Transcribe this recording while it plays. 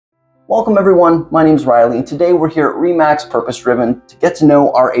Welcome everyone, my name is Riley, and today we're here at RE/MAX Purpose Driven to get to know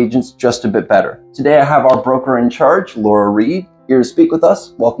our agents just a bit better. Today I have our broker in charge, Laura Reid, here to speak with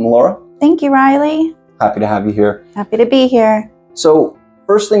us. Welcome, Laura. Thank you, Riley. Happy to have you here. Happy to be here. So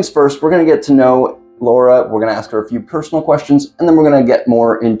first things first, we're going to get to know Laura. We're going to ask her a few personal questions, and then we're going to get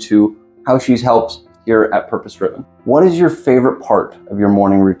more into how she helps here at Purpose Driven. What is your favorite part of your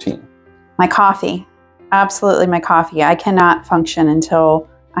morning routine? My coffee. Absolutely my coffee. I cannot function until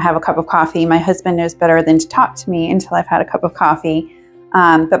I have a cup of coffee. My husband knows better than to talk to me until I've had a cup of coffee.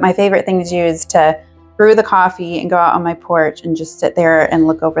 But my favorite thing to do is to brew the coffee and go out on my porch and just sit there and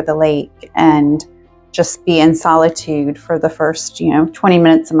look over the lake and just be in solitude for the first, 20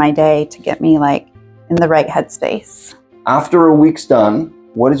 minutes of my day to get me like in the right headspace. After a week's done,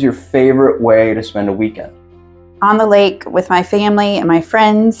 what is your favorite way to spend a weekend? On the lake with my family and my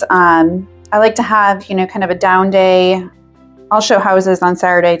friends. I like to have, kind of a down day. I'll show houses on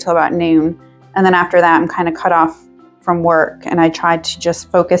Saturday till about noon. And then after that, I'm kind of cut off from work. And I try to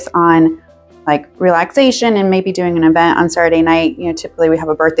just focus on like relaxation and maybe doing an event on Saturday night. Typically we have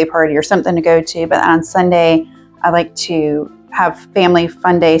a birthday party or something to go to. But on Sunday, I like to have family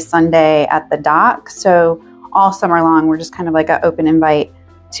fun day Sunday at the dock. So all summer long, we're just kind of like an open invite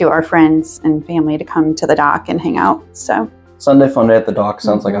to our friends and family to come to the dock and hang out. So Sunday fun day at the dock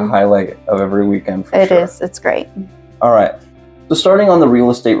sounds like a highlight of every weekend for sure. It is. It's great. All right. So starting on the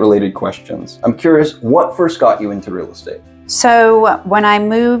real estate related questions, I'm curious, what first got you into real estate? So when I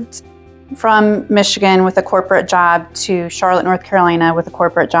moved from Michigan with a corporate job to Charlotte, North Carolina with a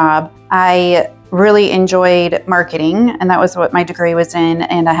corporate job, I really enjoyed marketing, and that was what my degree was in,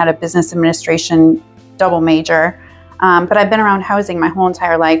 and I had a business administration double major. But I've been around housing my whole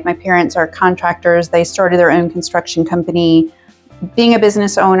entire life. My parents are contractors. They started their own construction company. Being a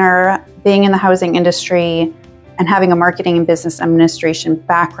business owner, being in the housing industry, and having a marketing and business administration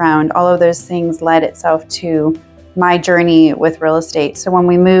background, all of those things led itself to my journey with real estate. So when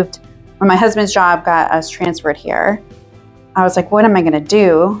my husband's job got us transferred here, I was like, what am I going to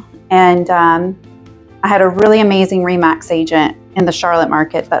do? And I had a really amazing RE/MAX agent in the Charlotte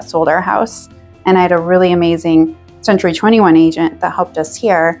market that sold our house. And I had a really amazing Century 21 agent that helped us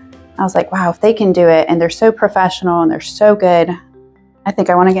here. I was like, wow, if they can do it and they're so professional and they're so good, I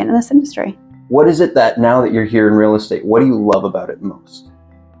think I want to get into this industry. What is it that now that you're here in real estate, what do you love about it most?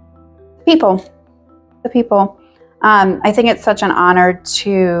 The people. I think it's such an honor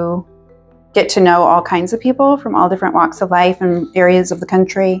to get to know all kinds of people from all different walks of life and areas of the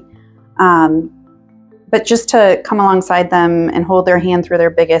country. But just to come alongside them and hold their hand through their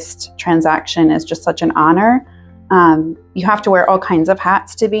biggest transaction is just such an honor. You have to wear all kinds of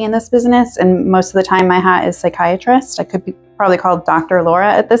hats to be in this business. And most of the time my hat is psychiatrist. I could be probably called Dr.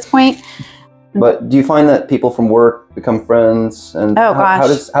 Laura at this point. But do you find that people from work become friends? And oh,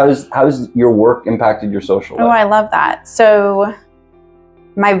 gosh. How has your work impacted your social life? Oh, I love that. So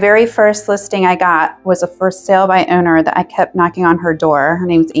my very first listing I got was a first sale by owner that I kept knocking on her door. Her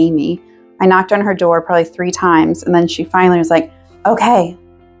name's Amy. I knocked on her door probably 3 times. And then she finally was like, okay,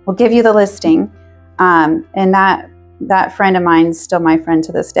 we'll give you the listing. And that friend of mine is still my friend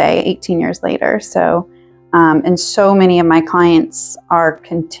to this day, 18 years later. So, and so many of my clients are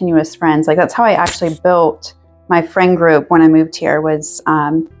continuous friends. Like that's how I actually built my friend group when I moved here was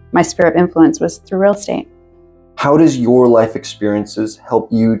my sphere of influence was through real estate. How does your life experiences help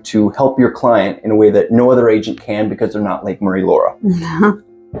you to help your client in a way that no other agent can because they're not Lake Murray Laura?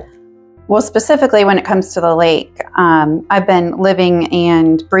 Well, specifically when it comes to the lake, I've been living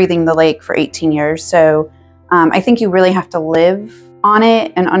and breathing the lake for 18 years. So I think you really have to live on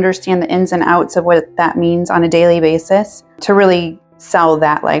it and understand the ins and outs of what that means on a daily basis to really sell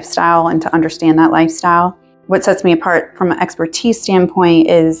that lifestyle and to understand that lifestyle. What sets me apart from an expertise standpoint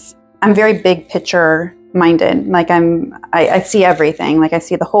is I'm very big picture minded. Like I see everything. Like I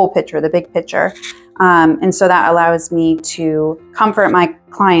see the whole picture, the big picture. And so that allows me to comfort my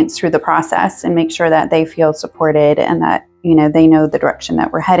clients through the process and make sure that they feel supported and that, they know the direction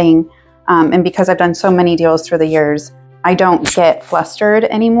that we're heading. And because I've done so many deals through the years, I don't get flustered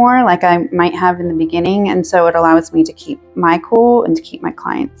anymore like I might have in the beginning. And so it allows me to keep my cool and to keep my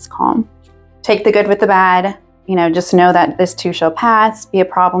clients calm. Take the good with the bad, just know that this too shall pass, be a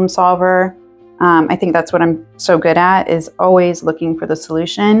problem solver. I think that's what I'm so good at is always looking for the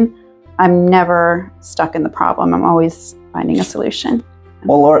solution. I'm never stuck in the problem. I'm always finding a solution.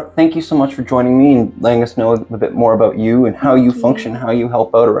 Well, Laura, thank you so much for joining me and letting us know a bit more about you and how you function, how you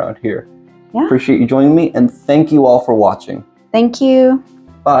help out around here. Yeah. Appreciate you joining me, and thank you all for watching. Thank you.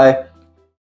 Bye.